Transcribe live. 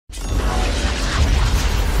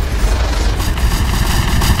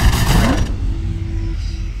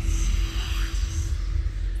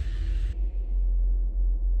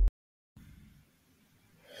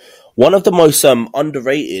One of the most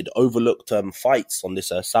underrated, overlooked fights on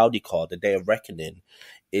this Saudi card, the Day of Reckoning,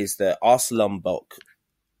 is the Arslanbek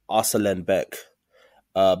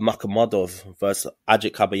Makhmudov versus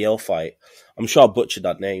Agit Kabayel fight. I'm sure I butchered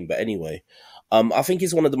that name, but anyway, I think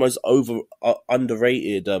it's one of the most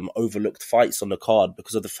underrated, overlooked fights on the card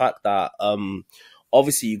because of the fact that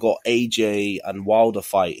obviously you got AJ and Wilder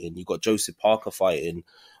fighting, you got Joseph Parker fighting,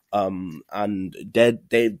 and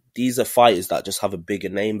these are fighters that just have a bigger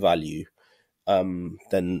name value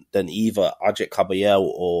than either Agit Kabayel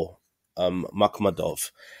or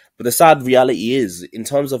Makhmudov. But the sad reality is, in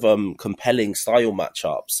terms of compelling style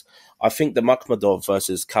matchups, I think the Makhmudov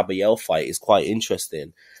versus Kabayel fight is quite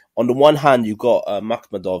interesting. On the one hand, you've got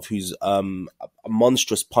Makhmudov, who's a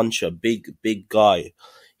monstrous puncher, big guy.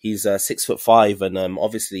 He's 6'5", and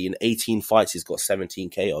obviously in 18 fights he's got 17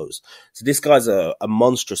 KOs. So this guy's a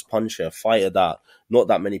monstrous puncher, a fighter that not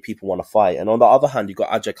that many people want to fight. And on the other hand, you've got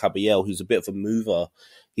Agit Kabayel, who's a bit of a mover.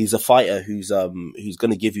 He's a fighter who's going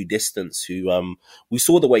to give you distance. We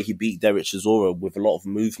saw the way he beat Derek Chisora with a lot of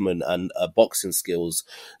movement and boxing skills.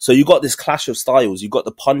 So you got this clash of styles. You got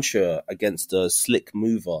the puncher against the slick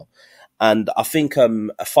mover, and I think a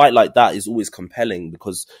fight like that is always compelling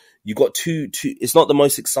because you got two. It's not the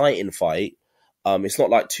most exciting fight. It's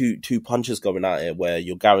not like two punches going at it where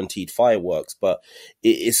you're guaranteed fireworks, but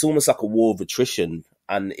it's almost like a war of attrition,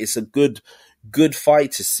 and it's a good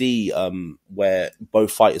fight to see where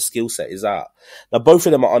both fighters' skill set is at. Now, both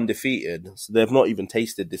of them are undefeated, so they've not even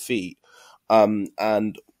tasted defeat.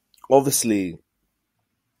 And obviously,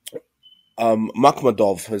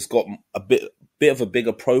 Makhmudov has got a bit of a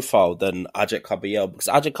bigger profile than Agit Kabayel, because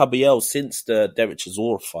Agit Kabayel, since the Derek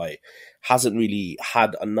Chisora fight, hasn't really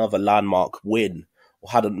had another landmark win or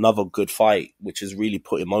had another good fight which has really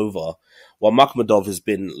put him over, while Makhmudov has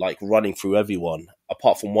been like running through everyone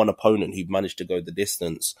apart from one opponent who managed to go the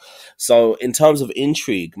distance. So in terms of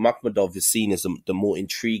intrigue, Makhmudov is seen as the more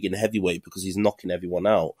intriguing heavyweight because he's knocking everyone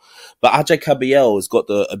out. But Agit Kabayel has got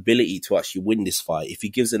the ability to actually win this fight. If he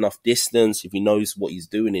gives enough distance, if he knows what he's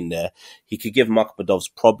doing in there, he could give Makhmudov's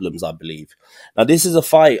problems, I believe. Now, this is a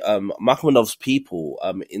fight, Makhmudov's people,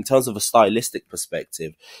 in terms of a stylistic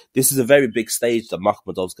perspective, this is a very big stage that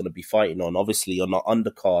Makhmudov's going to be fighting on, obviously on the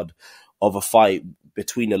undercard of a fight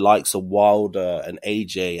between the likes of Wilder and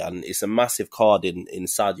AJ, and it's a massive card in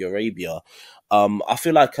Saudi Arabia. I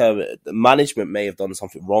feel like the management may have done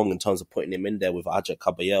something wrong in terms of putting him in there with Agit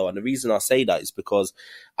Kabayel. And the reason I say that is because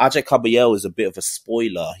Agit Kabayel is a bit of a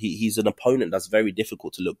spoiler. He's an opponent that's very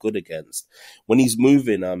difficult to look good against. When he's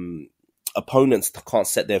moving, opponents can't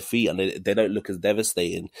set their feet and they don't look as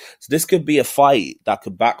devastating. So this could be a fight that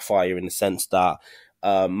could backfire in the sense that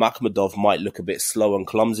Makhmudov might look a bit slow and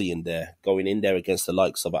clumsy in there, going in there against the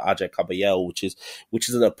likes of Agit Kabayel, which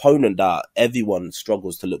is an opponent that everyone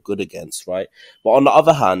struggles to look good against, right? But on the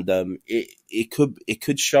other hand, it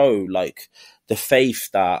could show like the faith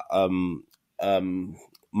that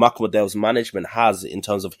Makhmudov's management has in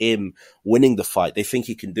terms of him winning the fight. They think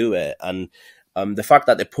he can do it, and the fact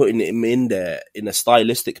that they're putting him in there in a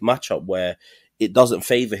stylistic matchup where it doesn't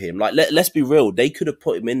favor him. Like, let's be real. They could have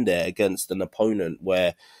put him in there against an opponent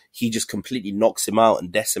where he just completely knocks him out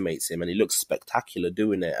and decimates him, and he looks spectacular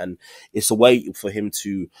doing it. And it's a way for him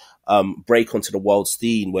to break onto the world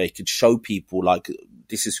scene where he could show people, like,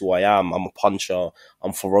 this is who I am. I'm a puncher.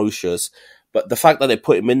 I'm ferocious. But the fact that they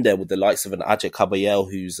put him in there with the likes of an Agit Kabayel,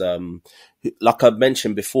 who's, like I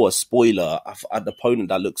mentioned before, a spoiler, an opponent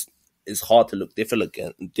that is hard to look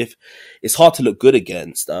it's hard to look good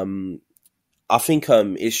against. I think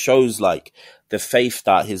it shows like the faith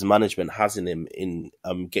that his management has in him in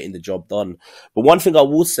getting the job done. But one thing I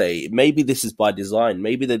will say, maybe this is by design.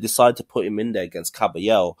 Maybe they decide to put him in there against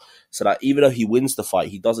Kabayel so that even though he wins the fight,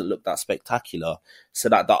 he doesn't look that spectacular. So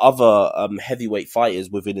that the other heavyweight fighters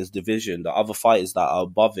within his division, the other fighters that are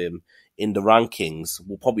above him in the rankings,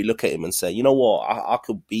 will probably look at him and say, you know what, I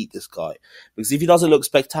could beat this guy. Because if he doesn't look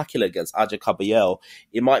spectacular against Agit Kabayel,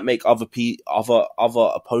 it might make other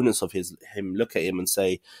opponents of him look at him and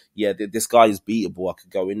say, yeah, this guy is beatable, I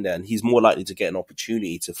could go in there. And he's more likely to get an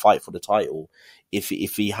opportunity to fight for the title if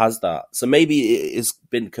he has that. So maybe it's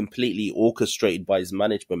been completely orchestrated by his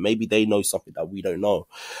management. Maybe they know something that we don't know.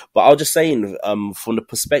 But I was just saying, from the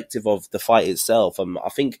perspective of the fight itself, I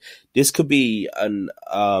think this could be an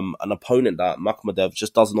opponent that Makhmudov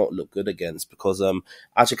just does not look good against, because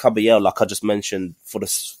Agit Kabayel, like I just mentioned for the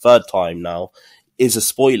third time now, is a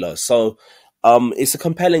spoiler. So it's a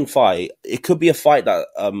compelling fight. It could be a fight that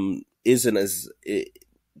isn't as... It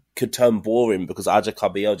could turn boring because Agit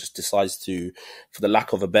Kabayel just decides to, for the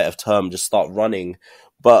lack of a better term, just start running.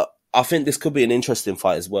 But I think this could be an interesting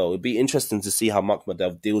fight as well. It'd be interesting to see how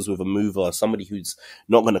Makhmudov deals with a mover, somebody who's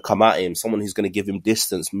not going to come at him, someone who's going to give him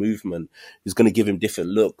distance movement, who's going to give him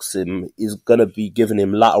different looks, and is going to be giving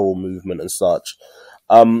him lateral movement and such.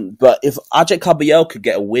 But if AGIT Kabayel could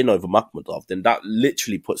get a win over Makhmudov, then that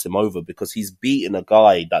literally puts him over, because he's beaten a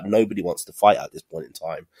guy that nobody wants to fight at this point in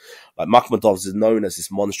time. Like, Makhmudov is known as this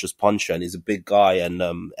monstrous puncher, and he's a big guy, and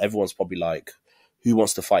everyone's probably like, who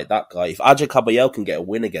wants to fight that guy? If AGIT Kabayel can get a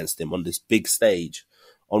win against him on this big stage,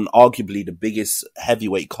 on arguably the biggest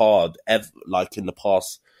heavyweight card ever, like in the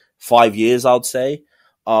past 5 years, I'd say,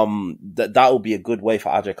 that will be a good way for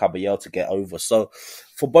AGIT Kabayel to get over. So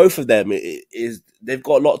for both of them, they've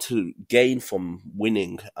got a lot to gain from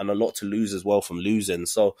winning and a lot to lose as well from losing.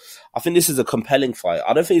 So I think this is a compelling fight.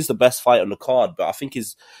 I don't think it's the best fight on the card, but I think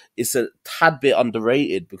it's a tad bit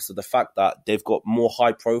underrated because of the fact that they've got more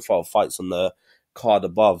high profile fights on the card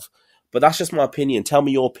above. But that's just my opinion. Tell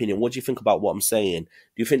me your opinion. What do you think about what I'm saying? Do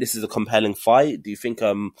you think this is a compelling fight? Do you think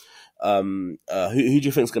who do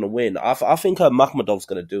you think is going to win? I think Makhmudov's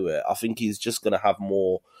going to do it. I think he's just going to have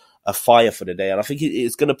more a fire for the day, and I think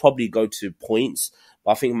it's going to probably go to points.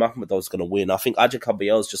 But I think Makhmudov's going to win. I think AGIT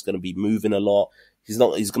Kabayel is just going to be moving a lot. He's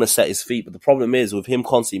going to set his feet. But the problem is, with him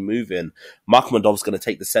constantly moving, Makhmudov's going to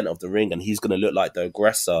take the center of the ring, and he's going to look like the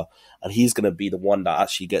aggressor, and he's going to be the one that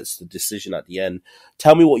actually gets the decision at the end.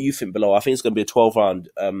 Tell me what you think below. I think it's going to be a 12-round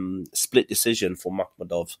split decision for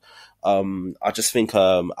Makhmudov. I just think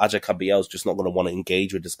AGIT Kabayel's just not going to want to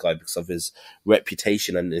engage with this guy because of his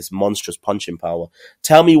reputation and his monstrous punching power.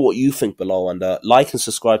 Tell me what you think below, and like and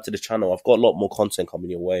subscribe to the channel. I've got a lot more content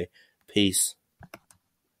coming your way. Peace.